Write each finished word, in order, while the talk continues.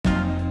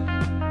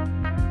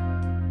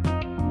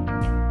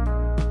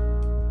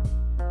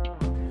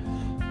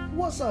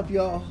What's up,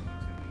 y'all?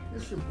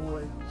 It's your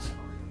boy.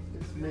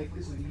 It's Mick.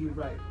 This is the You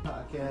Right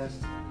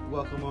podcast.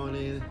 Welcome on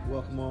in.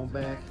 Welcome on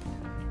back.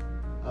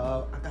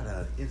 I got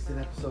an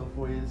instant episode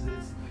for you.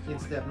 It's in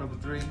step number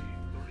 3.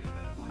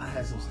 I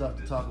had some stuff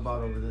to talk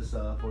about over this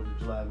 4th of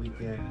July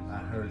weekend. I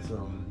heard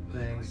some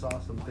things, saw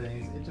some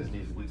things. It just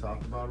needs to be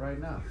talked about right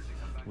now.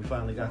 We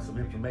finally got some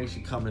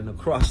information coming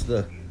across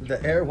the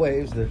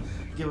airwaves to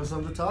give us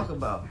something to talk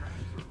about.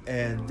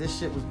 And this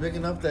shit was big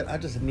enough that I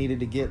just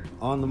needed to get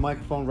on the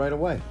microphone right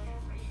away.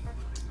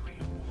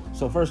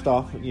 So first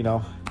off,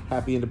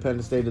 happy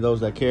Independence Day to those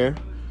that care.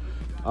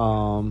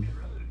 And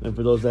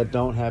for those that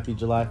don't, happy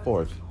July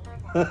 4th.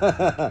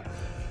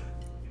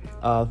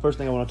 First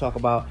thing I want to talk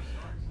about,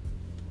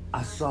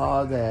 I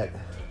saw that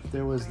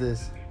there was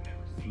this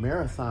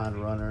marathon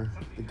runner.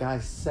 The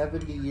guy's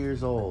 70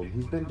 years old.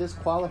 He's been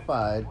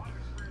disqualified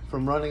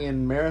from running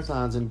in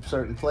marathons in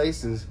certain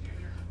places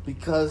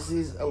because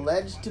he's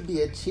alleged to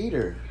be a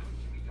cheater.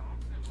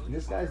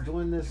 This guy's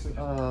doing this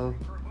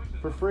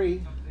for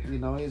free.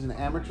 He's an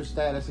amateur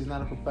status. He's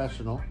not a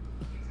professional.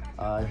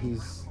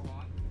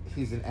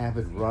 He's an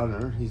avid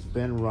runner. He's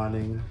been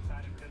running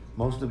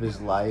most of his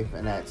life,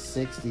 and at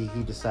 60,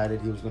 he decided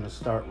he was going to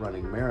start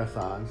running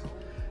marathons.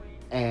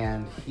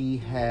 And he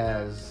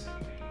has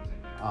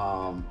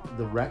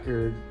the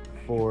record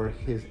for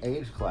his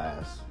age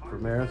class for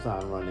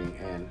marathon running,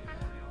 and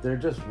they're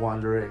just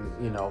wondering,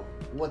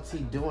 what's he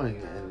doing?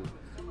 And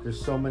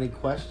there's so many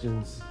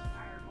questions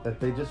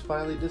that they just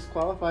finally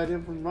disqualified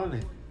him from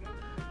running.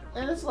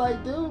 And it's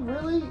like, dude,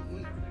 really?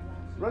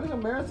 Running a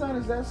marathon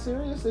is that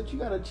serious that you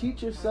gotta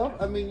cheat yourself?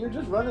 I mean, you're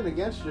just running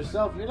against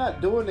yourself. You're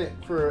not doing it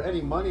for any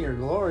money or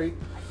glory.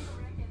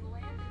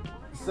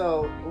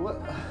 So, what?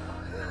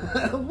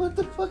 What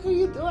the fuck are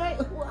you doing?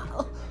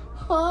 Wow.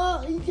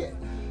 Huh? You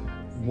can't.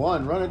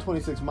 1, running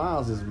 26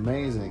 miles is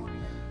amazing.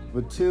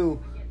 But 2,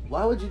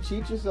 why would you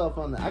cheat yourself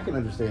on that? I can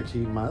understand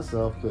cheating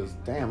myself because,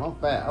 damn, I'm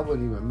fat. I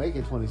wouldn't even make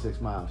it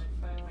 26 miles.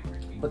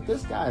 But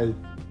this guy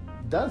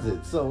does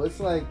it. So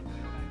it's like,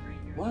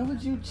 why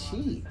would you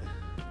cheat?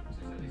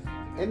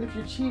 And if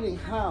you're cheating,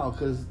 how?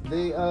 Because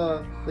they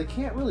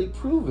can't really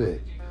prove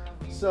it.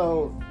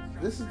 So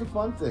this is the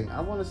fun thing. I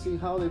want to see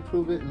how they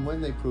prove it and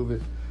when they prove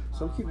it.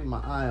 So I'm keeping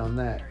my eye on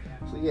that.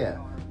 So yeah,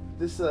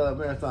 this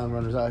marathon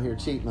runner's out here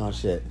cheating on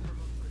shit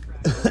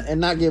and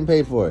not getting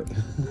paid for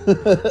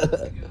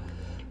it.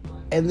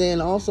 And then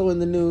also in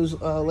the news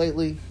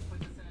lately,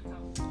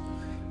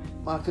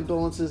 my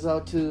condolences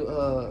out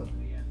to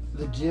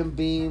the Jim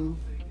Beam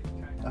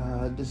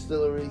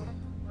distillery.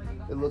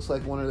 It looks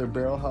like one of their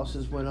barrel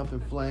houses went up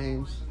in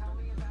flames.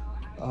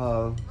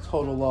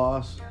 Total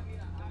loss.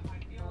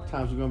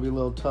 Times are going to be a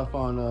little tough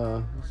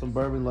on some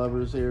bourbon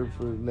lovers here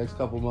for the next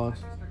couple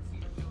months.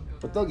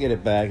 But they'll get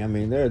it back. I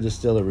mean, they're a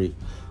distillery.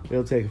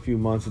 It'll take a few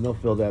months and they'll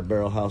fill that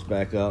barrel house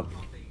back up.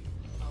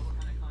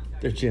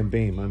 They're Jim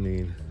Beam. I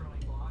mean,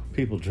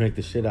 people drink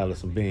the shit out of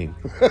some Beam.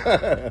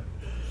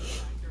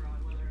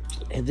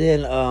 And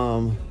then,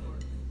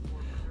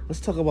 let's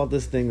talk about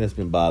this thing that's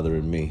been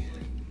bothering me.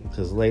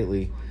 Because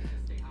lately,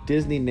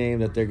 Disney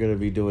named that they're going to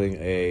be doing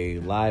a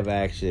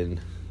live-action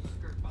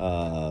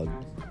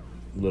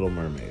Little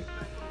Mermaid.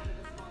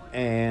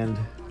 And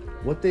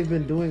what they've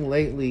been doing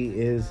lately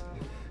is,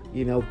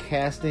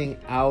 casting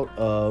out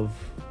of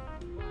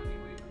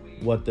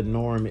what the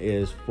norm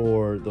is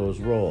for those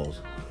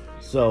roles.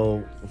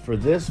 So, for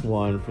this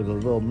one, for the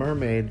Little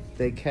Mermaid,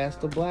 they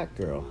cast a black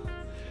girl.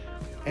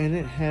 And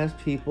it has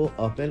people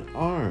up in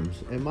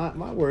arms. And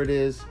my word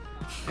is,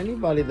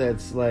 anybody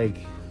that's like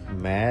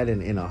mad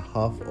and in a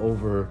huff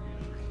over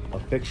a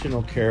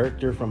fictional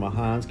character from a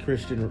Hans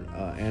Christian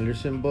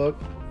Andersen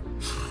book,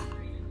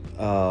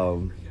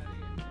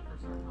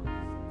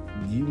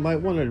 you might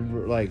want to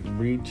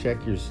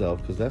recheck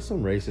yourself, because that's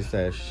some racist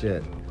ass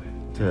shit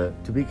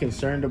to be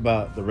concerned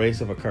about the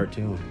race of a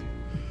cartoon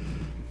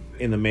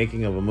in the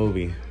making of a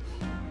movie,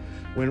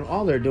 when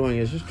all they're doing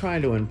is just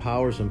trying to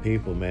empower some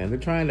people, man. They're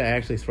trying to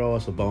actually throw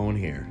us a bone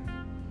here,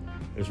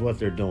 is what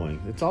they're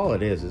doing. It's all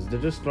it is they're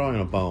just throwing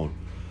a bone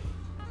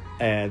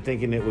and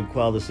thinking it would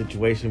quell the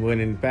situation, when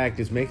in fact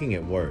it's making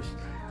it worse.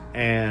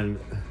 And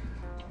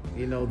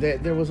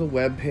there was a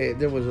web page,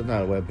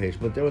 not a web page,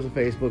 but there was a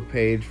Facebook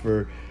page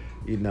for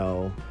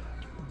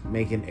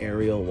making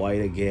Ariel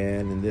white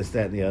again and this,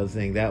 that, and the other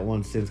thing. That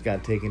one since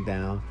got taken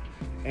down.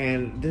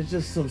 And there's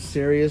just some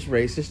serious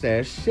racist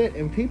ass shit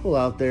and people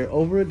out there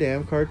over a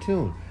damn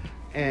cartoon.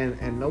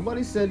 And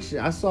nobody said shit.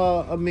 I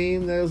saw a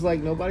meme that was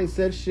like, nobody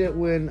said shit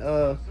when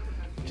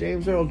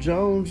James Earl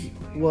Jones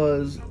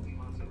was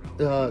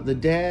the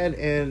dad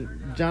and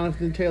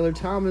Jonathan Taylor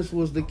Thomas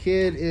was the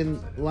kid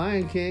in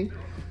Lion King.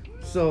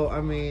 So,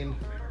 I mean,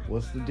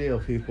 what's the deal,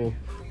 people?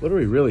 What are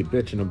we really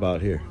bitching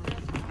about here?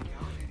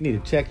 You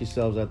need to check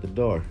yourselves at the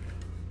door.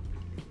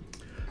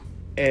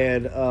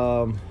 And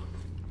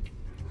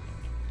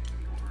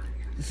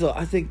so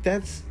I think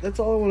that's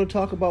all I want to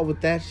talk about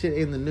with that shit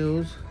in the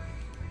news.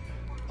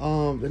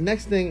 The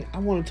next thing I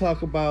want to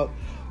talk about,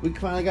 we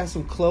finally got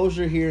some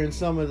closure here in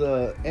some of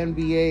the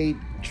NBA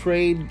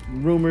trade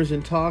rumors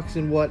and talks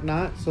and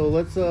whatnot. So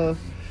let's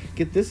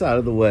get this out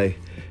of the way.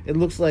 It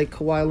looks like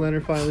Kawhi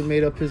Leonard finally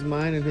made up his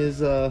mind, and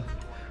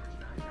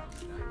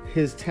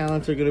his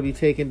talents are going to be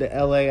taken to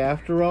LA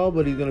after all,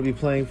 but he's going to be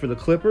playing for the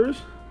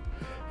Clippers.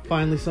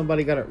 Finally,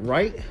 somebody got it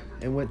right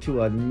and went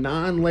to a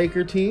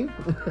non-Laker team.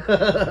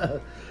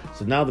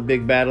 So now the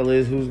big battle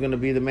is who's going to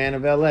be the man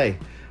of LA.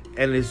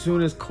 And as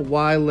soon as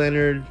Kawhi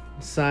Leonard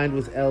signed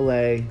with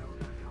LA,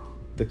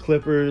 the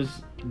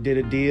Clippers did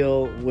a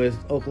deal with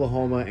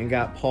Oklahoma and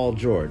got Paul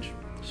George.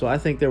 So I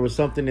think there was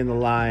something in the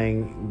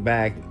lying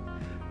back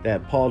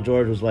that Paul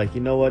George was like,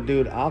 you know what,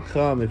 dude, I'll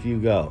come if you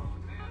go.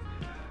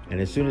 And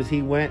as soon as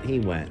he went, he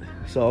went.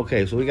 So,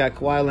 okay, so we got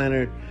Kawhi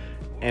Leonard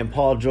and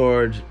Paul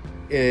George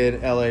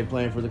in LA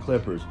playing for the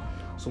Clippers.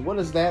 So what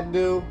does that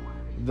do?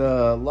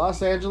 The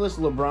Los Angeles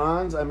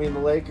LeBrons, the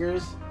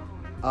Lakers,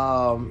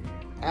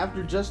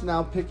 after just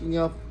now picking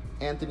up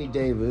Anthony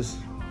Davis,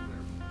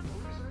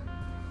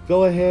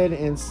 go ahead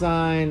and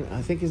sign,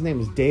 I think his name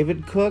is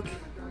David Cook,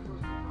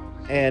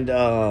 and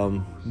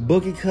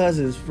Boogie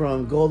Cousins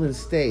from Golden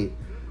State.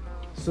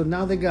 So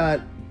now they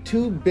got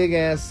two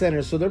big-ass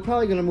centers. So they're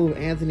probably going to move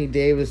Anthony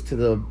Davis to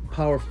the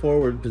power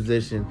forward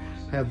position,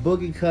 have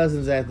Boogie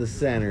Cousins at the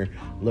center,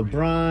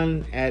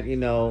 LeBron at,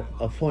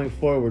 a point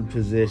forward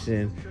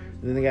position.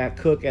 And then they got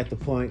Cook at the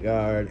point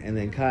guard, and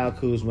then Kyle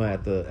Kuzma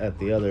at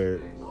the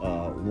other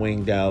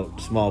winged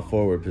out small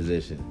forward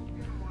position.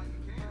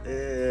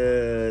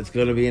 It's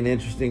going to be an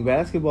interesting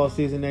basketball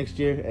season next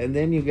year. And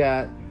then you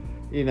got,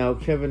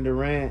 Kevin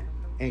Durant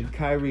and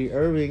Kyrie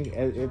Irving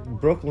at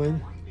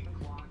Brooklyn.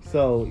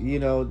 So,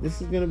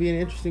 this is going to be an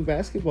interesting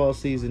basketball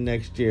season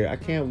next year. I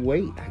can't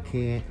wait.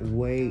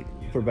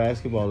 For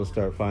basketball to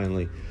start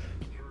finally.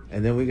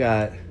 And then we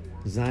got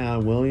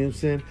Zion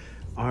Williamson,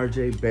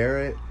 RJ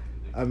Barrett.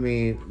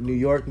 New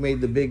York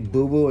made the big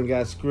boo-boo and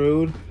got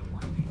screwed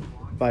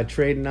by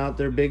trading out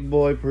their big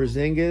boy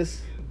Porzingis,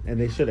 and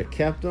they should have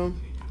kept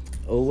him.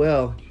 Oh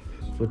well,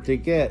 that's what they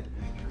get.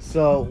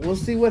 So we'll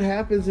see what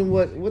happens and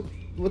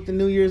what the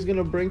new year is going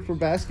to bring for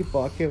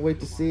basketball. I can't wait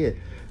to see it.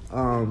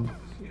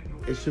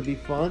 It should be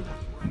fun.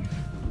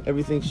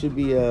 Everything should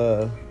be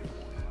a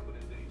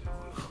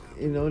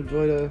joy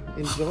to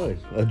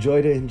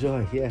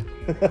enjoy. Yeah.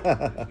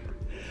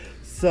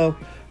 So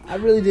I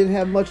really didn't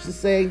have much to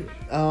say.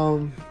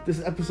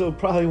 This episode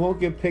probably won't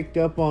get picked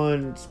up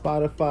on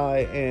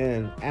Spotify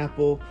and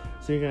Apple,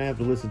 so you're gonna have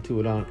to listen to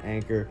it on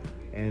Anchor,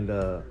 and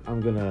I'm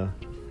gonna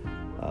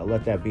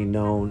let that be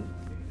known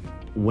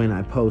when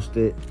I post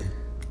it,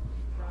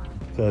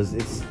 because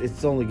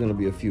it's only gonna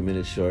be a few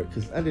minutes short,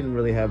 because I didn't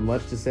really have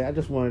much to say. I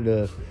just wanted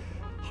to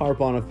harp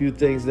on a few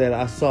things that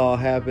I saw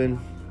happen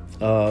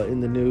in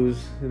the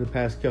news in the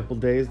past couple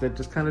days that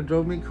just kind of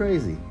drove me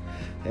crazy.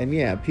 And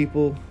yeah,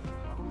 people,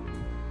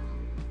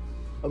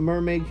 a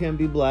mermaid can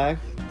be black.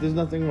 There's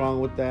nothing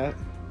wrong with that.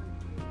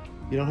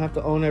 You don't have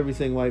to own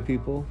everything, white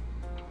people.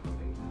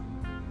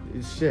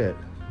 It's shit.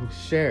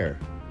 Share.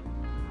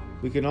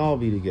 We can all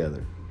be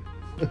together.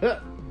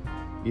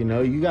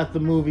 You got the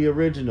movie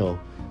original.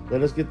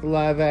 Let us get the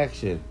live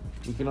action.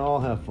 We can all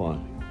have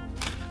fun.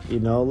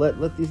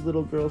 Let these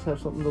little girls have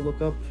something to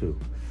look up to.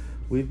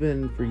 We've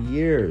been for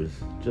years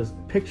just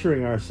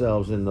picturing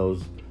ourselves in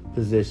those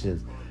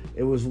positions.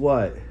 It was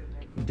what?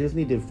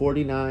 Disney did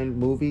 49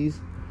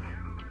 movies,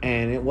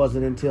 and it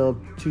wasn't until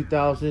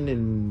 2000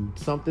 and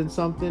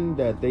something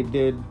that they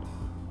did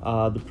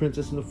The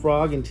Princess and the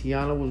Frog, and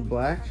Tiana was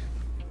black.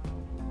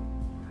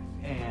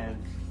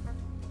 And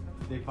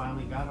they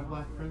finally got a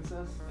black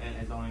princess,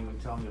 and don't even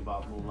tell me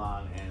about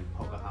Mulan and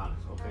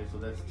Pocahontas. Okay, so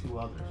that's two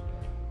others.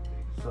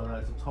 So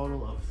that's a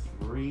total of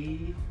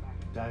 3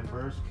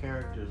 diverse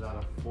characters out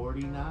of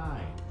 49.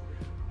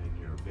 And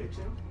you're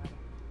bitching?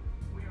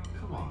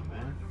 Come on,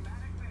 man.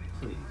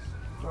 Please,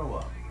 grow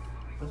up.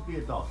 Let's be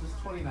adults. This is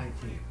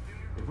 2019.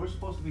 If we're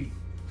supposed to be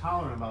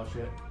tolerant about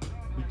shit,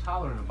 be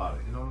tolerant about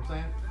it. You know what I'm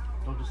saying?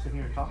 Don't just sit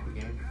here and talk the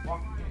game.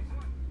 Walk the game.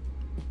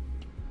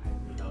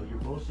 You're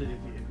bullshit if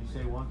you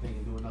say one thing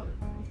and do another.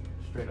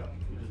 Straight up.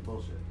 You're just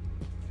bullshit.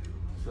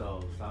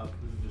 So stop.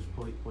 This is just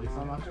police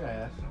on out your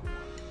ass.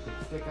 Take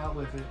the stick out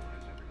with it.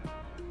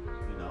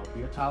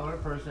 Be a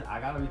tolerant person. I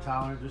gotta be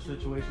tolerant. There's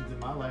situations in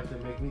my life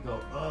that make me go,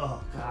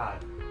 oh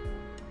God.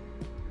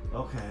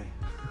 Okay.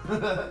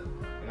 I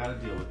gotta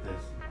deal with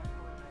this.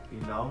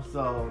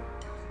 So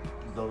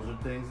those are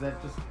things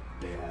that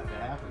they have to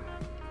happen.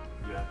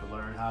 You have to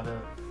learn how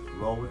to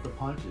roll with the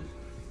punches.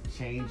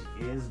 Change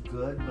is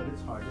good, but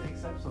it's hard to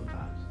accept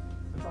sometimes.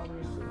 That's all there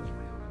is to it.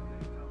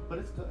 But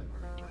it's good.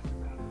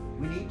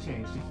 We need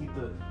change to keep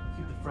the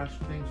fresh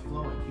things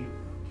flowing,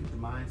 keep the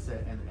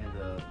mindset and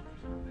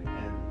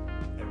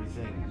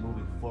everything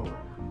moving forward.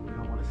 We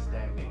don't want to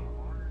stagnate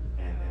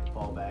and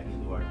fall back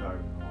into our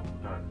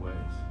dark ways,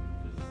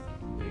 because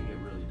they get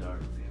really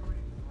dark.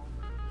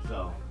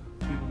 So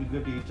people be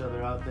good to each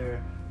other out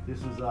there.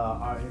 This was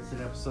our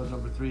instant episode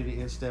number 3, the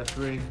Instep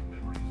 3.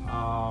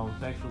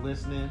 Thanks for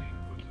listening.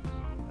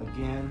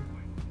 Again,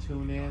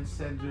 tune in,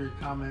 send your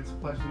comments,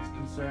 questions,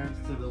 concerns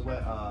to the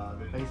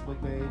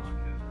Facebook page.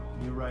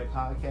 You Write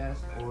Podcast,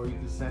 or you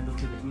can send them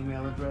to the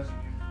email address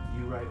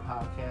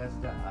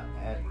yourightpodcast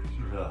at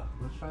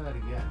let's try that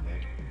again,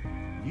 Nick.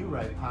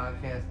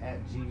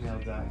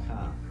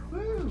 yourightpodcast@gmail.com.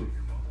 Woo!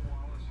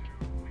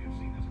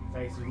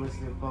 Thanks for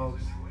listening,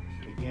 folks.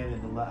 Again,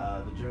 in the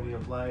journey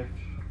of life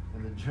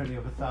and the journey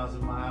of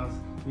 1,000 miles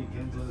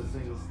begins with a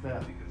single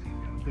step.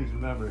 Please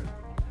remember,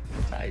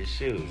 tie your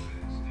shoes.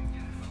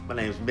 My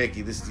name's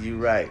Mickey. This is You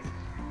Right.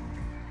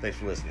 Thanks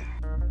for listening.